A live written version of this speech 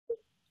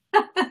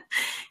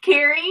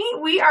Carrie.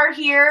 We are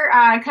here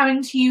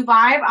coming to you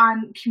live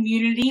on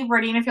Community,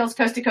 Verdina Fields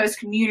Coast to Coast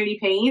community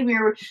page.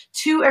 We're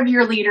two of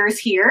your leaders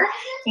here,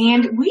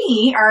 and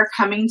we are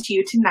coming to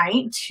you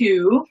tonight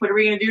to, what are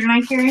we going to do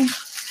tonight, Carrie?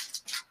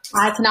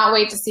 I cannot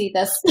wait to see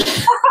this.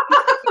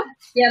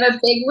 We have a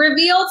big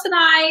reveal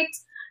tonight.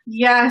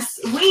 Yes,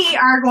 we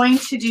are going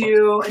to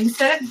do,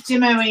 instead of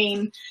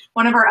demoing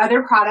one of our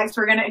other products,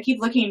 we're going to keep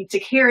looking to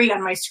Carrie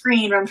on my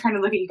screen, but I'm trying to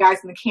look at you guys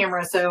in the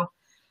camera, so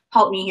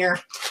help me here.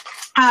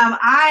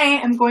 I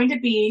am going to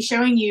be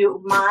showing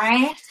you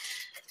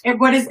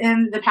what is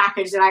in the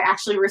package that I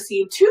actually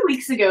received 2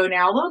 weeks ago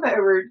now, a little bit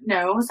over,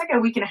 no, it was like a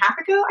week and a half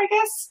ago, I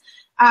guess.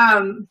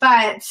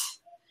 But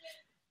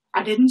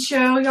I didn't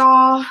show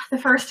y'all the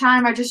first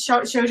time. I just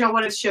showed y'all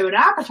what had showed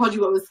up. I told you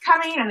what was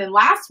coming. And then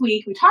last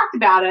week we talked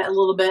about it a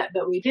little bit,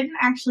 but we didn't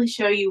actually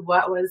show you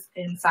what was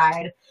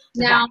inside.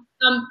 Now,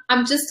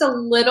 I'm just a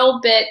little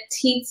bit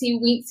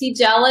teensy-weensy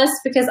jealous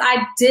because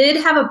I did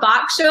have a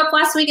box show up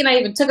last week and I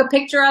even took a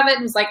picture of it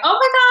and was like, oh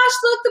my gosh,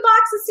 look, the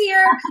box is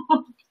here.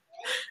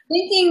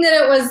 Thinking that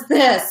it was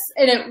this,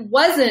 and it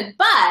wasn't,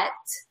 but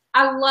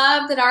I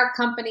love that our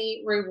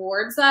company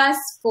rewards us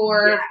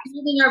for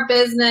building our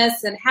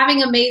business and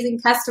having amazing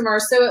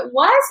customers. So it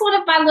was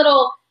one of my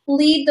little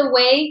lead the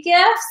way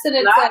gifts, and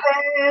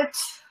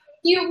it's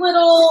cute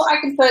little, I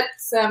can put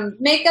some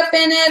makeup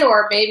in it,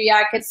 or maybe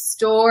I could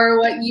store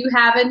what you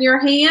have in your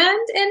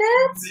hand in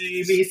it.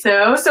 Maybe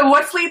so. So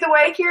what's lead the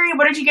way, Carrie?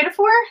 What did you get it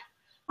for?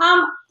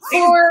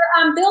 For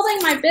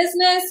building my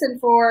business and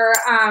for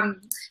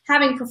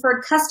having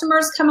preferred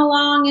customers come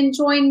along and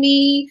join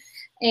me.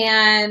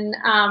 And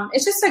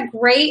it's just a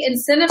great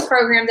incentive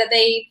program that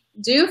they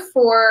do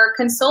for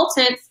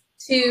consultants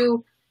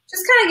to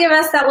just kind of give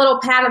us that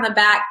little pat on the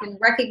back and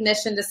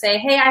recognition to say,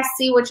 hey, I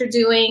see what you're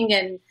doing.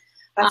 And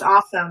that's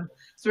awesome.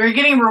 So we're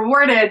getting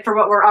rewarded for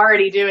what we're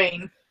already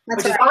doing,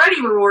 which is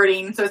already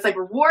rewarding. So it's like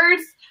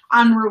rewards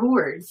on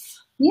rewards.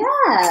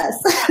 Yes.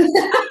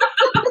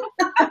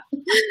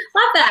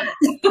 Love that.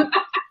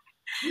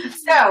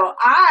 So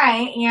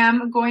I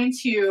am going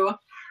to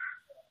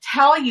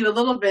tell you a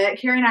little bit,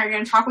 Carrie and I are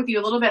going to talk with you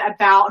a little bit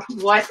about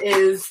what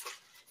is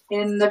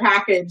in the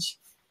package.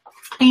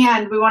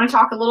 And we want to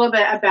talk a little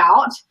bit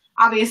about,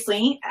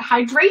 obviously,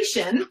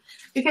 hydration,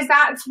 because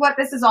that's what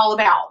this is all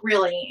about,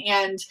 really.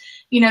 And,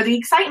 you know, the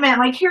excitement,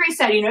 like Carrie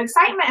said, you know,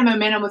 excitement and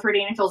momentum with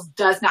Verdina Fields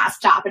does not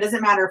stop. It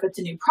doesn't matter if it's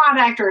a new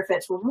product or if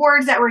it's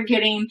rewards that we're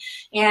getting.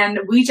 And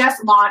we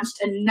just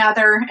launched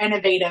another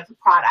innovative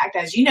product,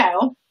 as you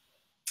know.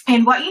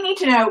 And what you need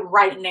to know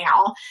right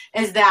now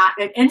is that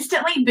it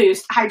instantly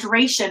boosts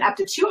hydration up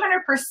to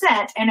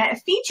 200%, and it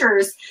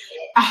features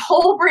a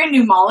whole brand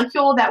new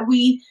molecule that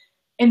we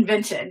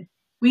invented.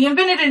 We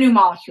invented a new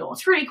molecule.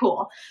 It's pretty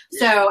cool.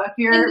 So if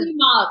you're a new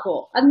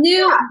molecule,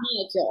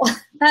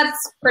 that's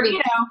pretty, you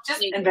know,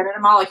 just invented a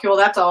molecule.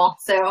 That's all.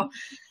 So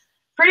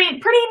pretty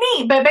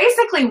neat. But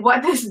basically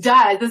what this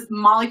does, this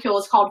molecule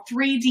is called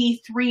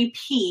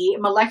 3D3P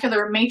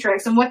molecular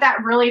matrix. And what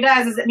that really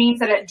does is it means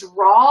that it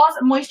draws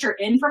moisture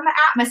in from the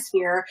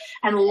atmosphere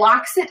and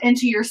locks it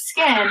into your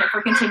skin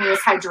for continuous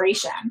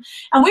hydration.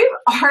 And we've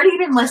already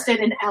been listed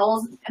in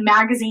Elle's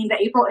magazine,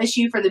 the April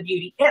issue, for the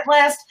Beauty It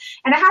list.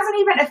 And it hasn't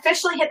even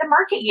officially hit the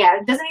market yet.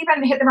 It doesn't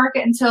even hit the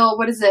market until,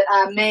 what is it,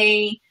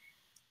 May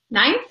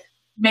 9th?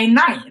 May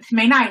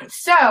 9th.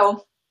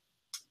 So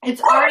it's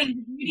already,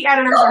 beauty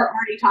editors are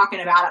already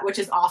talking about it, which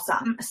is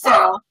awesome.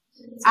 So,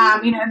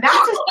 you know,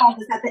 that just tells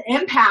us that the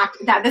impact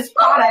that this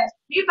product,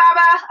 hey,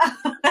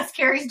 Bubba, that's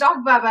Carrie's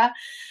dog, Bubba.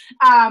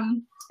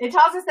 It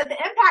tells us that the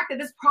impact that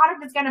this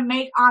product is going to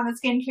make on the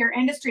skincare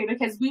industry,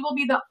 because we will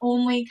be the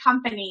only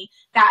company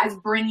that is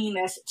bringing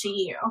this to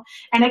you.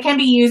 And it can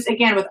be used,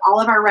 again, with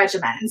all of our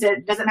regimens.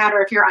 It doesn't matter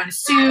if you're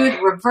unsued,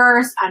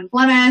 reverse,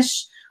 unblemish,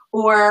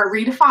 or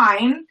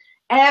redefine.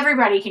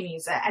 Everybody can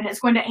use it, and it's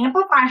going to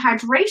amplify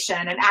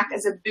hydration and act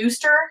as a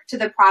booster to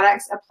the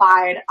products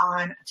applied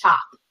on top.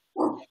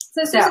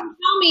 So Susan,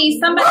 tell me,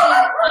 somebody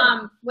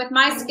with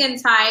my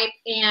skin type,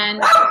 and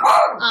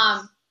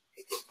I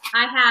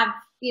have,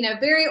 you know,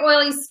 very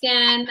oily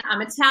skin.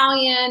 I'm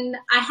Italian.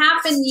 I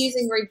have been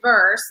using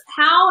reverse.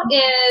 How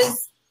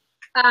is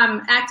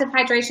active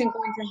hydration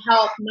going to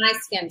help my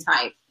skin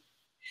type?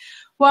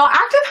 Well,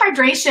 active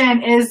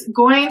hydration is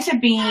going to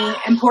be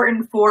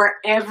important for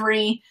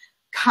every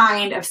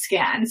kind of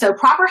skin. So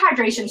proper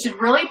hydration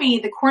should really be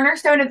the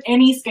cornerstone of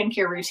any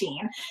skincare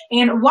routine.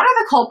 And one of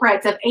the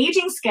culprits of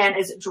aging skin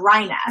is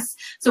dryness.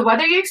 So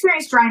whether you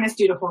experience dryness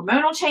due to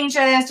hormonal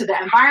changes, to the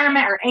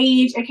environment, or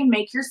age, it can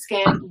make your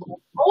skin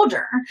look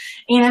older.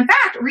 And in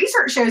fact,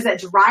 research shows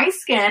that dry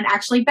skin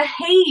actually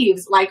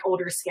behaves like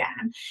older skin.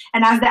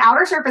 And as the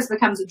outer surface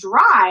becomes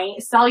dry,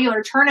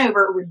 cellular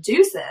turnover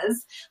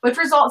reduces, which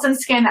results in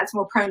skin that's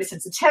more prone to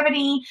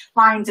sensitivity,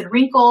 lines and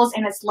wrinkles,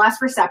 and it's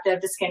less receptive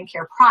to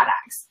skincare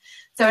products.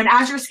 So, and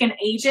as your skin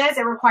ages,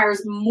 it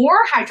requires more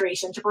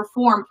hydration to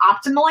perform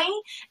optimally,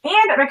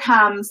 and it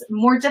becomes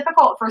more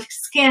difficult for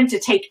skin to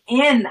take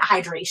in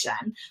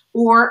hydration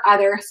or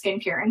other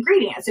skincare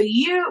ingredients. So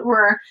you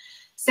were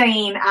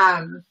saying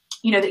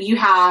that you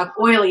have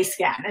oily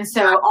skin. And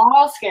so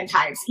all skin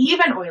types,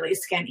 even oily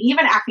skin,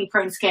 even acne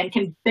prone skin,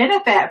 can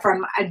benefit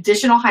from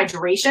additional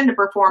hydration to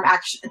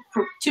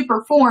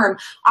perform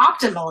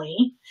optimally.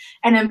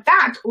 And in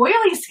fact,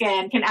 oily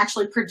skin can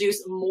actually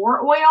produce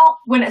more oil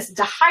when it's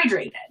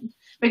dehydrated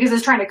because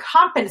it's trying to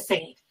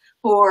compensate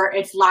for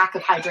its lack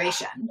of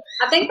hydration.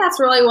 I think that's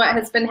really what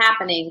has been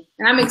happening.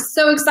 And I'm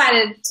so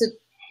excited to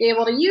be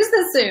able to use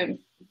this soon.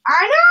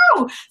 I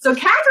know. So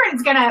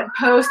Catherine's going to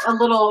post a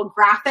little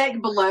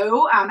graphic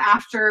below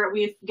after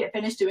we get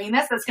finished doing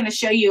this. That's going to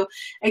show you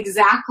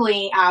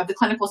exactly the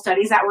clinical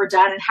studies that were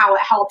done and how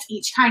it helped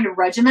each kind of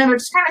regimen, which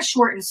is kind of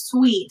short and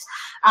sweet.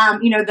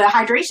 The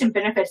hydration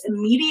benefits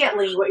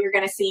immediately. What you're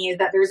going to see is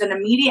that there's an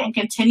immediate and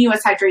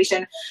continuous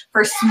hydration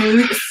for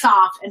smooth,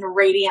 soft, and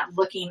radiant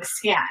looking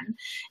skin.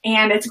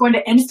 And it's going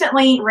to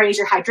instantly raise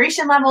your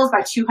hydration levels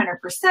by 200%.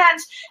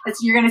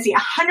 You're going to see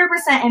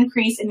 100%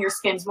 increase in your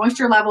skin's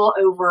moisture level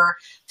over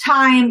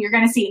time. You're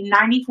going to see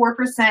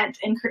 94%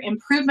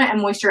 improvement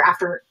in moisture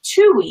after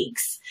 2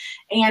 weeks,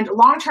 and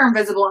long-term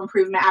visible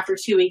improvement after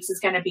 2 weeks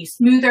is going to be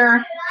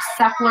smoother,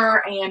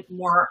 suppler, and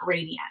more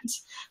radiant.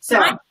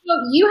 So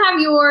you have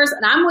yours,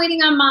 and I'm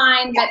waiting on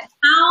mine. But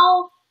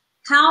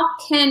how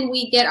can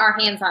we get our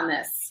hands on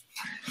this?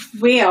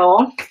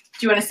 Well, do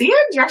you want to see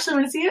it? Do you actually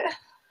want to see it? Yes,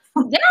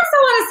 I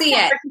want to see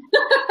it.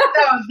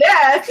 So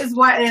this is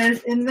what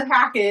is in the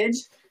package.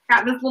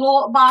 Got this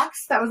little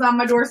box that was on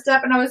my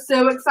doorstep, and I was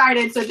so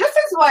excited. So this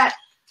is what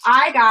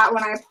I got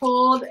when I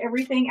pulled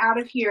everything out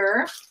of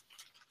here.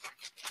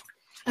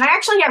 And I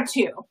actually have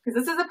two, because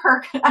this is a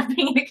perk of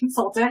being a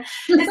consultant.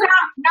 Is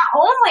not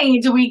only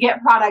do we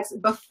get products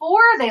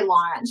before they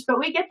launch, but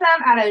we get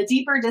them at a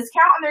deeper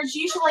discount, and there's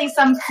usually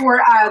some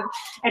sort of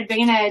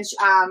advantage,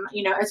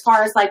 as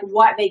far as like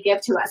what they give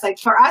to us. Like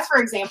for us,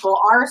 for example,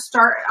 our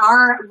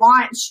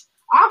launch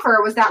offer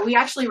was that we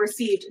actually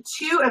received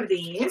 2 of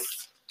these.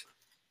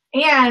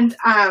 And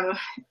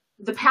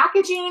the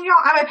packaging, y'all,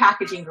 I'm a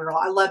packaging girl.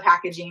 I love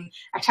packaging.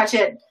 I touch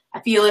it. I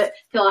feel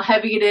how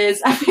heavy it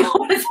is. I feel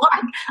what it's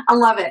like. I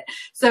love it.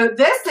 So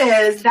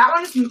that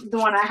one's the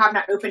one I have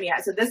not opened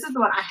yet. So this is the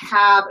one I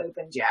have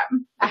opened yet.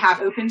 I have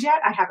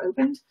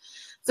opened.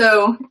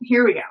 So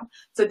here we go.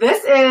 So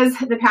this is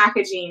the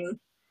packaging,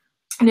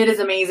 and it is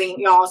amazing,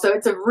 y'all. So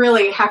it's a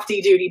really hefty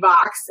duty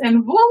box,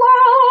 and voila!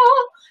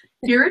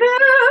 Here it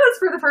is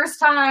for the first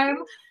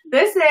time.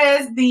 This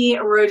is the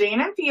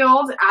Rodan &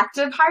 Fields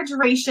Active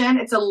Hydration.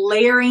 It's a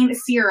layering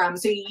serum.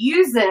 So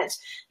you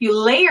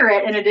layer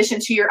it in addition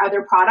to your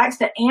other products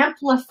to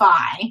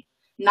amplify,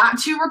 not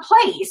to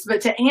replace,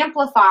 but to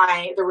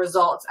amplify the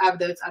results of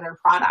those other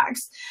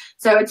products.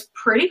 So it's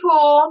pretty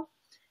cool.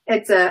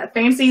 It's a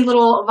fancy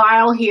little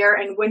vial here,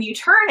 and when you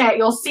turn it,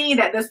 you'll see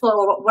that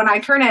when I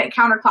turn it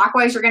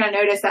counterclockwise, you're going to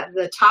notice that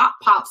the top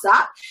pops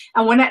up,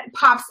 and when it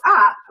pops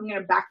up, I'm going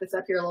to back this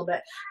up here a little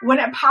bit. When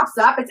it pops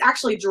up, it's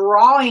actually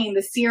drawing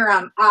the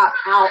serum up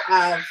out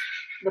of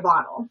the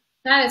bottle.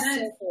 That is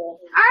so cool.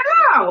 I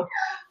know.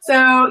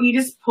 So you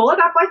just pull it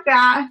up like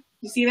that.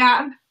 You see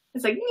that?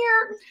 It's like,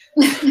 you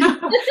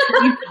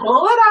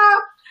pull it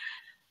up,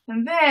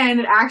 and then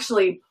it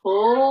actually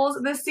pulls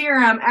the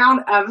serum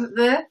out of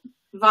the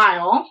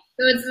vial.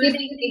 So it's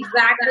getting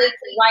exactly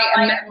the right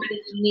amount that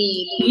you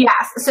need.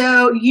 Yes.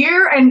 So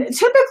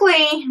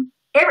typically,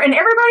 and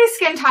everybody's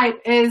skin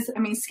type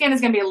skin is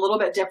going to be a little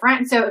bit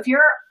different. So if you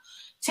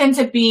tend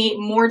to be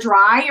more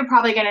dry, you're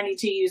probably going to need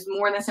to use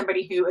more than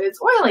somebody who is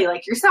oily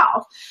like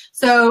yourself.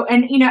 So,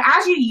 and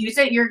as you use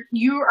it,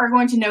 you are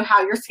going to know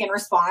how your skin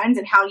responds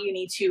and how you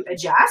need to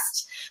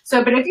adjust.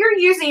 So, but if you're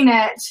using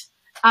it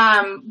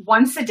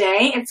once a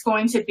day, it's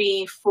going to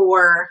be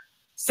for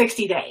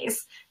 60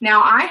 days.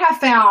 Now, I have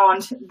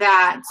found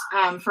that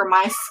for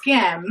my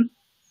skin,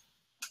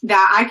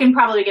 that I can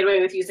probably get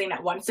away with using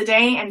it once a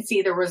day and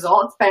see the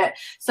results, but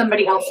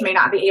somebody else may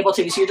not be able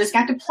to. So you just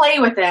got to play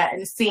with it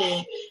and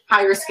see how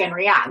your skin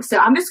reacts. So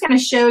I'm just going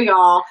to show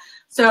y'all.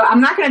 So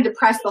I'm not going to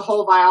depress the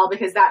whole vial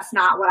because that's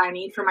not what I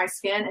need for my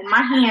skin. And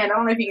my hand, I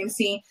don't know if you can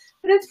see,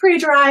 but it's pretty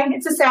dry.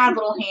 It's a sad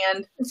little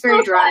hand. It's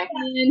very dry.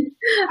 I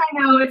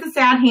know, it's a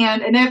sad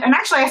hand. And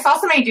actually, I saw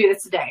somebody do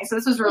this today, so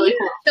this was really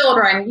cool.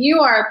 Children,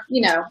 you are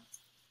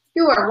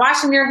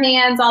washing your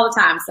hands all the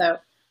time. So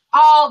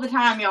all the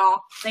time, y'all.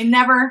 They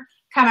never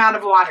come out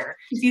of water.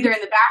 It's either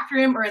in the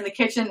bathroom or in the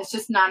kitchen. It's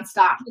just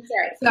nonstop. That's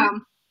right. So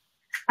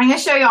I'm going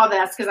to show y'all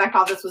this because I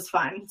thought this was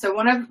fun. So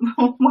one of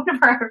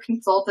our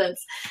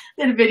consultants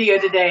did a video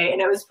today,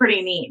 and it was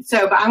pretty neat.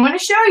 So, but I'm going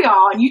to show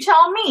y'all, and you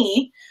tell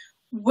me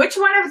which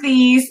one of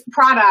these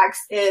products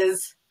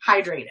is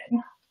hydrated.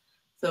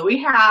 So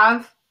we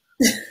have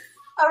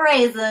a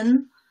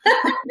raisin.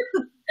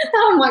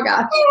 Oh my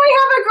gosh. And we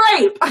have a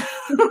grape.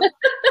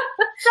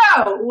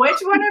 So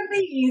which one of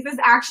these is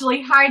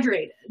actually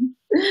hydrated?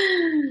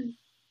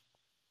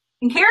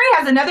 And Carrie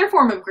has another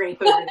form of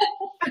grape over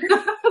there.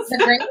 The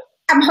grape?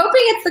 I'm hoping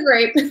it's the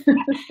grape.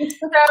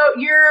 So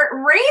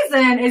your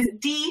raisin is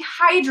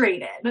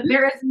dehydrated.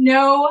 There is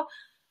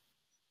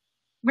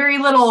very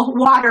little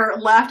water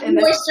left in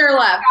this moisture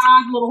left.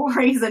 little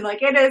raisin.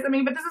 Like it is.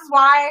 But this is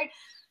why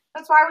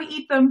That's why we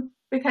eat them,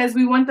 because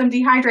we want them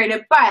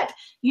dehydrated. But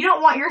you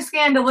don't want your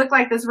skin to look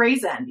like this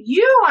raisin.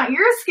 You want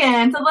your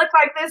skin to look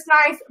like this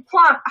nice,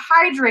 plump,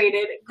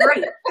 hydrated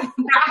grape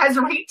that has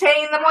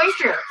retained the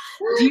moisture.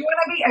 Do you want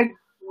to be a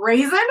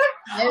raisin?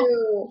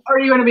 No. Or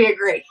do you want to be a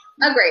grape?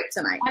 A grape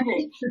tonight.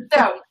 Okay.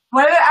 So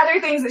one of the other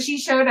things that she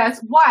showed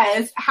us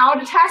was how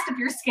to test if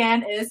your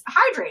skin is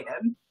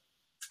hydrated.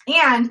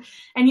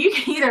 And you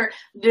can either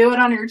do it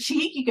on your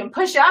cheek, you can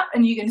push up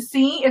and you can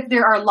see if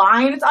there are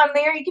lines on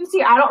there. You can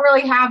see I don't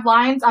really have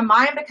lines on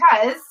mine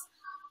because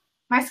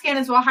my skin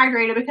is well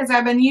hydrated because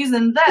I've been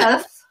using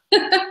this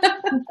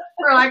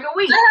for like a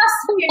week.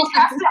 You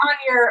can test it on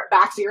your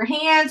backs of your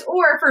hands,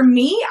 or for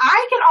me,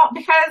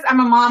 because I'm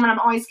a mom and I'm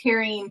always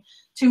carrying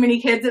too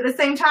many kids at the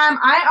same time,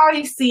 I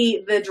already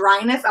see the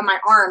dryness on my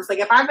arms. Like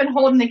if I've been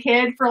holding a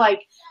kid for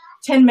like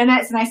 10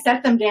 minutes and I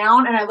set them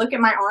down and I look at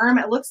my arm,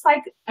 it looks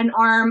like an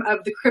arm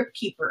of the Crypt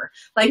Keeper.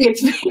 Like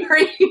it's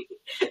very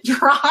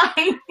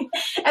dry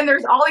and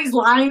there's all these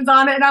lines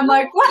on it and I'm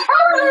like, what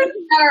happened?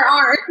 At our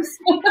arms.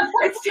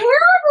 It's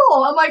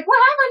terrible. I'm like, what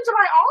happened to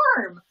my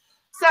arm?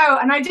 So,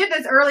 and I did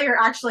this earlier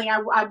actually.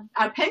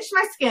 I pinched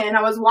my skin.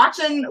 I was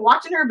watching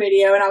her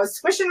video and I was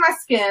squishing my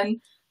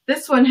skin.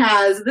 This one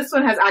has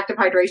active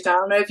hydration. I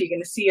don't know if you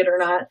can see it or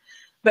not.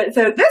 But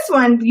so this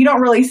one, you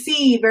don't really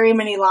see very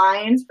many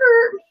lines.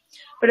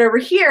 But over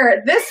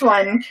here, this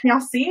one, can y'all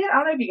see it? I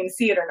don't know if you can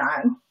see it or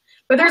not.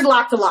 But there's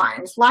lots of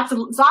lines, lots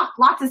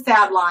of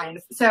sad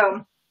lines.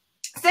 So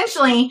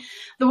essentially,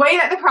 the way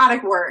that the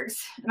product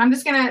works, and I'm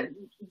just going to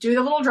do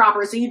the little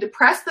dropper. So you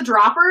depress the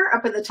dropper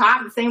up at the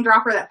top, the same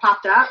dropper that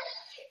popped up.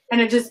 And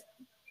it just,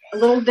 a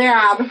little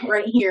dab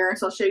right here.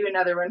 So I'll show you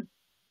another one.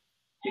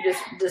 You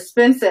just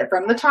dispense it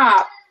from the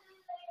top.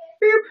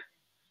 Boop.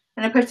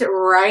 And it puts it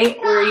right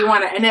where you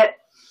want it. And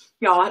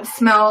y'all, it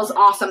smells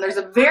awesome. There's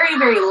a very,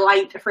 very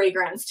light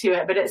fragrance to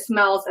it, but it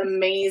smells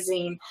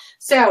amazing.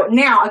 So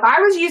now, if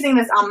I was using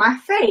this on my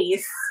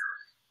face,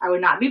 I would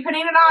not be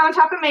putting it on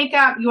top of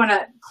makeup. You want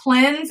to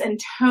cleanse and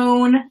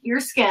tone your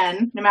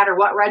skin, no matter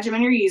what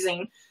regimen you're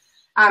using.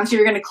 So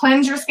you're going to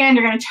cleanse your skin.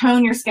 You're going to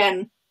tone your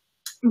skin.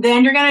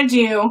 Then you're going to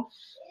do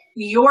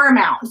your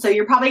amount. So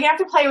you're probably gonna have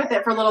to play with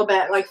it for a little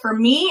bit. Like for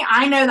me,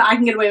 I know that I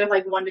can get away with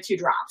like 1 to 2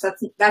 drops.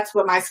 That's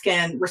what my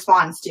skin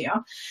responds to.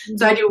 Mm-hmm.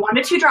 So I do 1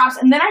 to 2 drops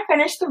and then I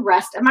finish the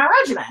rest of my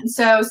regimen.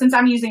 So since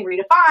I'm using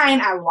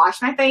Redefine, I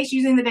wash my face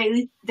using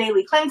the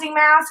daily cleansing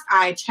mask.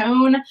 I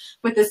tone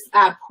with this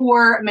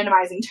pore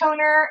minimizing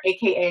toner,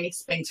 aka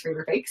Spanx for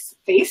your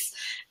face.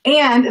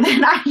 And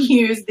then I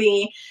use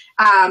the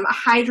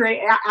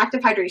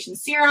active hydration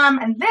serum,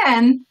 and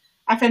then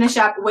I finish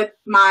up with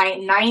my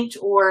night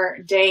or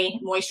day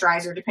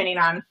moisturizer, depending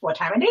on what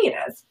time of day it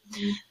is.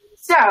 Mm-hmm.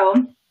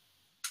 So,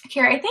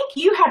 Carrie, I think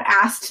you had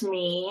asked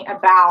me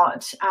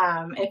about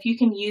if you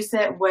can use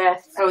it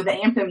with, the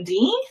AmpMD.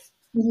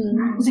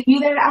 Mm-hmm. Was it you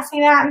that had asked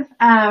me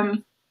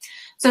that?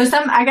 So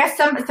some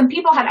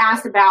people had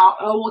asked about,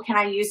 can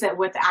I use it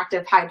with the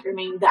active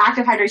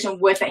hydration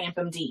with the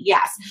AmpMD?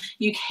 Yes,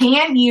 you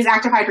can use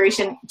active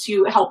hydration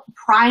to help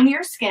prime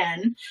your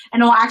skin,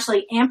 and it will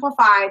actually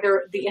amplify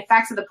the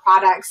effects of the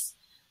products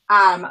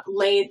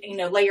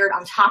layered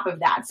on top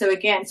of that. So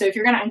again, if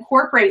you're going to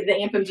incorporate the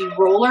AmpMD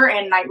roller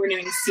and night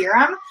renewing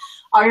serum,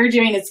 all you're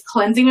doing is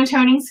cleansing and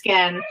toning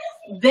skin.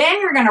 Then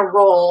you're going to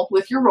roll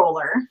with your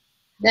roller.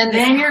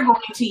 Then you're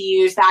going to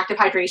use the active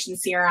hydration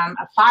serum,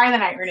 apply the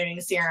night renewing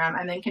serum,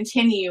 and then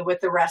continue with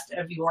the rest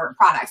of your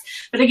products.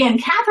 But again,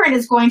 Catherine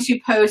is going to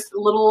post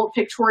little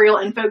pictorial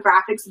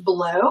infographics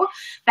below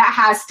that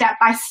has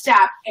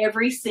step-by-step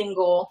every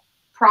single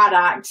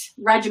product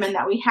regimen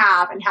that we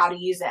have and how to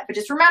use it. But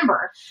just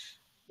remember,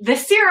 the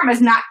serum is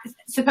not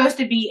supposed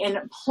to be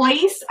in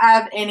place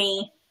of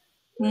any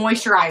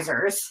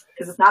moisturizers,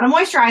 because it's not a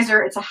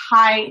moisturizer, it's a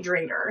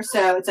hydrator.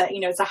 So it's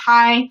a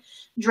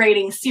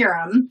hydrating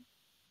serum.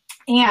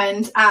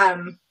 And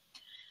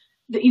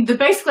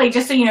basically,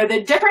 just so you know,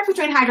 the difference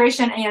between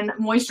hydration and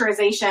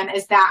moisturization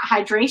is that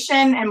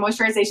hydration and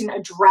moisturization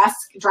address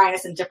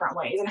dryness in different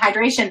ways. And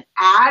hydration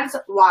adds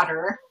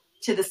water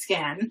to the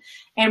skin,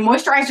 and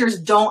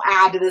moisturizers don't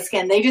add to the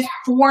skin. They just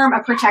form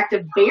a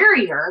protective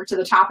barrier to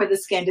the top of the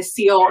skin to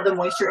seal the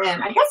moisture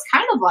in. I guess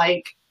kind of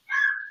like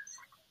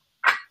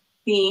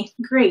the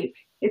grape.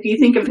 If you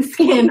think of the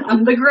skin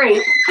of the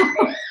grape,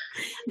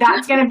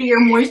 that's going to be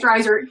your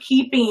moisturizer,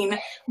 keeping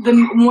the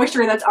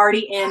moisture that's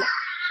already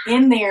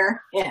in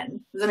there in.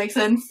 Does that make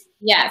sense?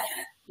 Yes.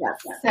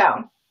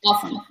 So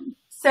awesome.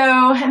 So,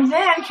 and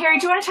then Carrie,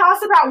 do you want to tell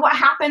us about what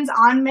happens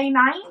on May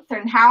 9th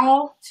and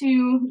how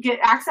to get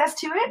access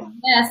to it?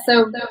 Yeah,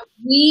 so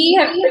we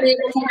have been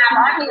able to have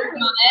our hands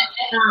on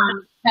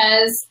it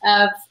because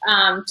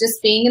of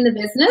just being in the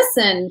business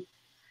and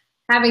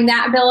having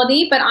that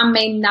ability. But on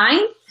May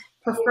 9th,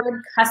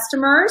 preferred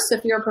customers, so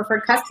if you're a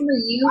preferred customer,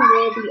 you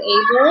will be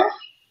able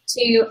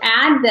to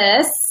add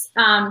this,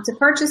 to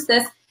purchase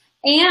this.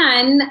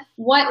 And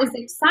what is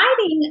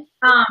exciting,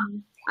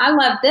 I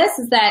love this,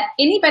 is that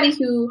anybody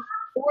who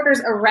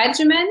orders a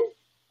regimen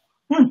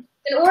can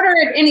order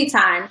it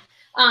anytime.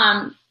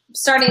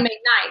 starting May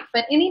 9th.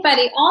 But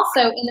anybody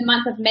also in the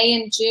month of May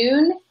and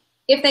June,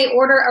 if they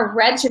order a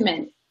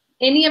regimen,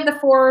 any of the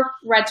 4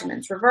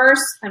 regimens,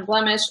 Reverse,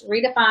 Unblemished,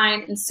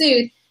 Redefine, and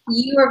Soothe,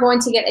 you are going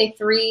to get a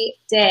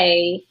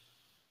 3-day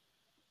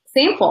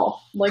sample.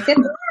 Look at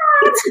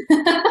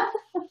that.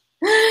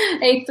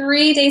 A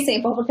 3-day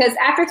sample, because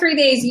after 3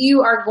 days,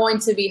 you are going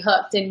to be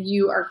hooked and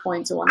you are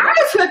going to want to. I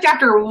was hooked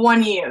after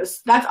 1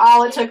 use. That's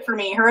all it took for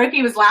me.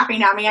 Hiroki was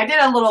laughing at me. I did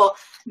a little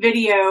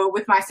video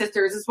with my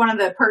sisters. It's one of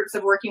the perks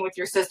of working with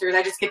your sisters.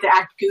 I just get to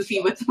act goofy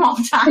with them all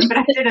the time. But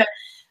I did a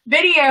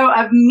video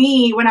of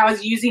me when I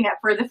was using it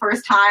for the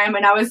first time,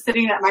 and I was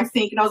sitting at my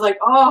sink and I was like,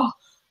 oh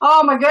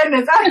my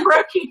goodness.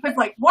 Hiroki was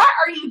like, what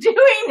are you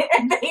doing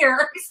in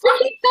there? He's so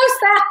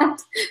sad.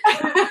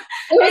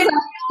 It was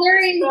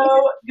very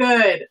so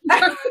good.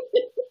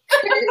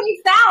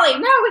 Sally,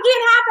 no, we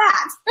can't have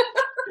that.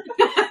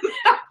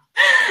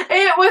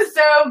 It was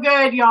so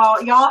good, y'all.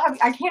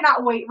 I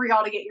cannot wait for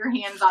y'all to get your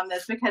hands on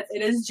this because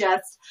it is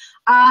just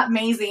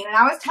amazing. And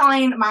I was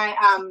telling my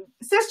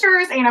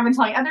sisters, and I've been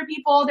telling other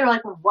people, they're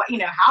like, well, what,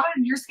 how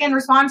did your skin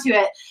respond to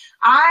it?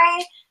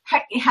 I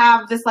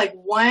have this like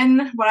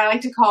one, what I like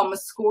to call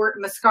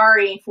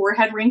mascari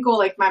forehead wrinkle,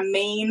 like my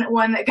main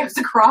one that goes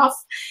across.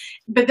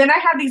 But then I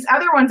have these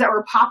other ones that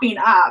were popping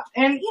up.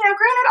 And,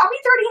 granted, I'll be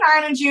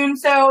 39 in June,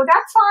 so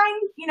that's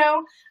fine.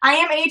 I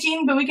am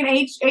aging, but we can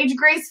age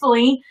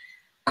gracefully.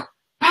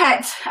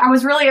 But I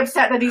was really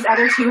upset that these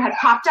other 2 had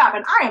popped up,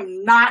 and I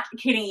am not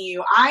kidding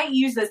you. I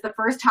used this the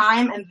first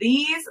time, and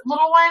these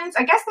little ones,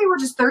 I guess they were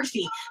just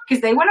thirsty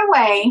because they went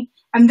away,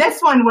 and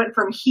this one went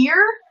from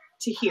here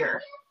to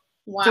here.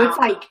 Wow. So it's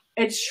like,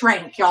 it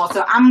shrank, y'all.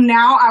 So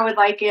I would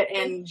like it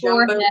in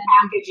jumbo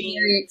packaging.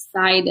 Very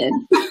excited.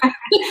 So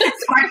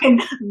I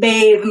can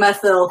bathe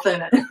myself in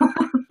it.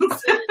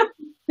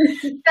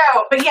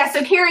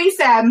 So Carrie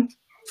said,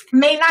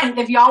 May 9th,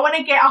 if y'all want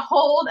to get a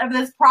hold of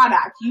this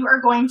product, you are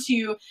going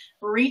to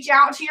reach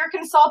out to your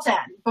consultant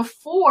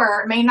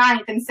before May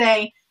 9th and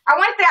say, I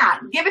want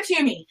that. Give it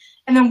to me.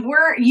 And then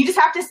you just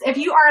have to, if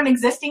you are an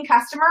existing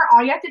customer,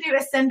 all you have to do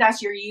is send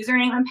us your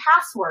username and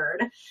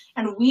password,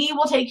 and we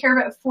will take care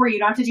of it for you. You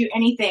don't have to do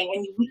anything.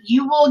 And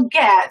you will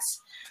get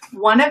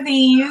one of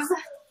these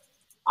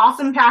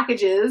awesome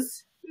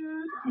packages.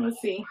 Let's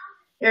see.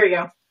 There we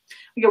go.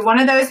 We get one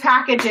of those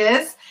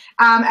packages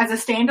as a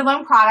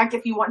standalone product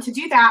if you want to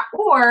do that.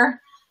 Or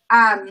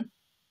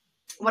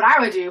what I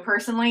would do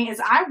personally is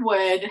I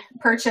would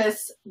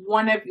purchase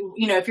one of,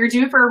 if you're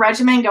due for a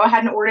regimen, go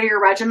ahead and order your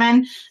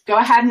regimen. Go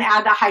ahead and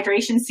add the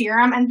hydration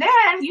serum. And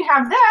then you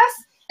have this.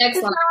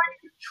 Excellent.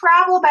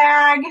 Travel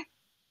bag.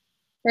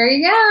 There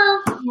you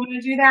go. You want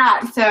to do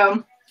that.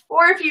 So,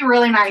 or if you're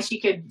really nice,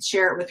 you could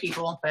share it with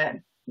people, but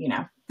They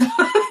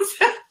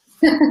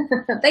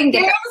can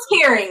get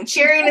caring.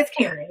 Sharing is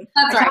caring.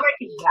 That's right. I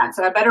can do that,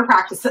 so I better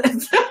practice it.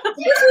 This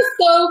was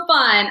so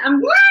fun.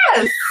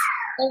 Yes.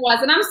 It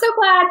was. And I'm so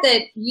glad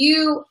that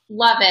you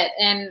love it.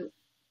 And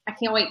I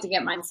can't wait to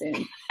get mine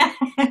soon.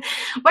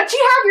 But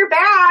you have your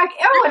bag.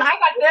 Oh, and I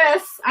got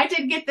this. I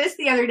did get this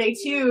the other day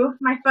too.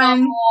 My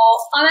fun.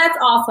 Oh, that's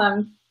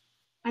awesome.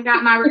 I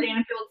got my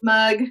Rodana Fields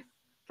mug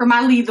for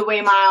my Lead the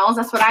Way miles.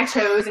 That's what I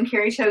chose. And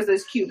Carrie chose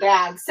those cute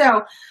bags.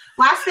 So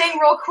last thing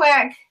real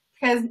quick,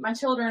 because my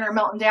children are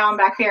melting down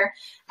back there.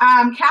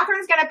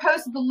 Catherine's going to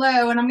post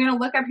below, and I'm going to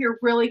look up here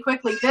really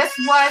quickly. This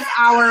was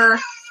our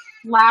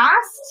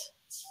last...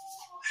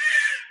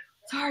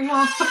 Sorry,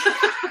 y'all.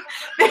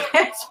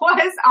 This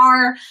was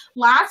our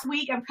last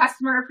week of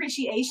Customer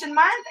Appreciation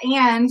Month.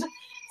 And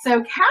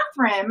so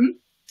Catherine,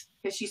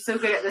 because she's so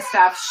good at this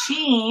stuff,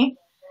 she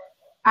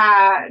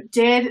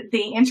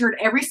entered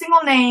every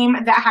single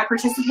name that had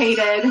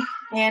participated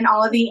in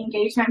all of the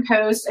engagement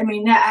posts. I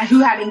mean,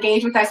 who had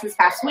engaged with us this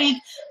past week,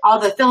 all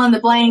the fill in the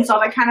blanks, all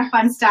that kind of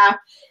fun stuff,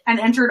 and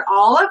entered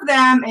all of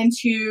them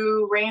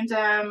into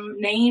random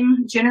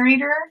name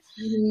generator,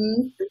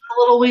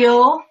 a little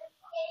wheel.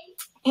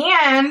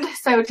 And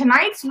so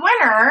tonight's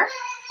winner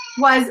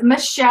was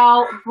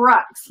Michelle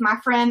Brooks, my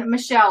friend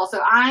Michelle. So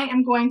I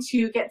am going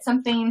to get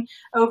something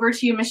over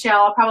to you,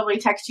 Michelle. I'll probably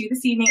text you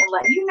this evening and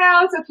let you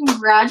know. So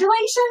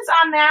congratulations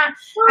on that.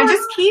 And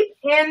just keep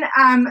in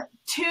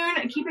tune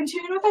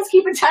with us,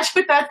 keep in touch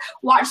with us,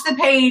 watch the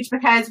page,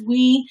 because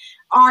we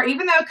are,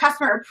 even though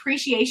Customer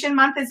Appreciation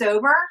Month is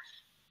over,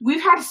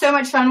 we've had so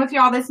much fun with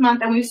y'all this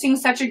month, and we've seen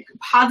such a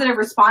positive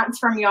response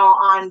from y'all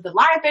on the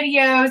live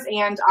videos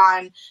and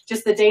on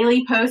just the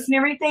daily posts and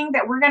everything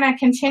that we're going to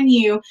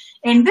continue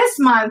in this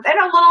month in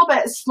a little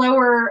bit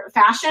slower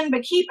fashion,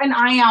 but keep an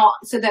eye out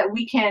so that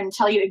we can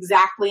tell you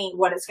exactly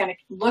what it's going to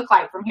look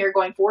like from here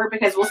going forward,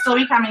 because we'll still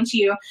be coming to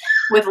you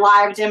with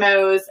live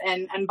demos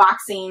and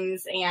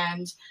unboxings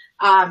and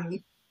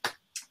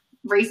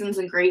raisins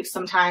and grapes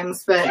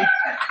sometimes, but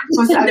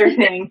what's the other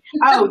thing?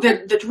 Oh,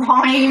 the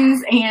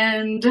drawings,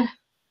 and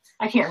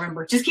I can't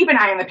remember. Just keep an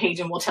eye on the page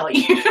and we'll tell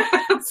you.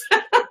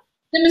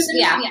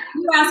 Yeah. You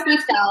ask, we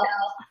tell.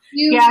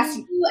 You ask,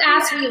 we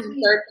answer.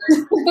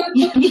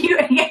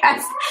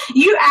 Yes.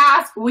 You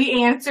ask,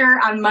 we answer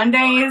on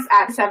Mondays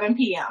at 7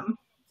 p.m.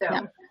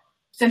 So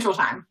Central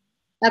Time.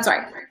 That's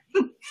right.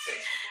 All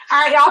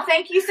right, y'all.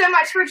 Thank you so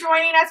much for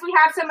joining us. We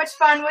had so much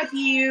fun with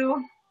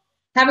you.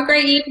 Have a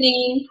great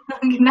evening.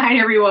 Good night,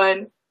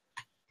 everyone.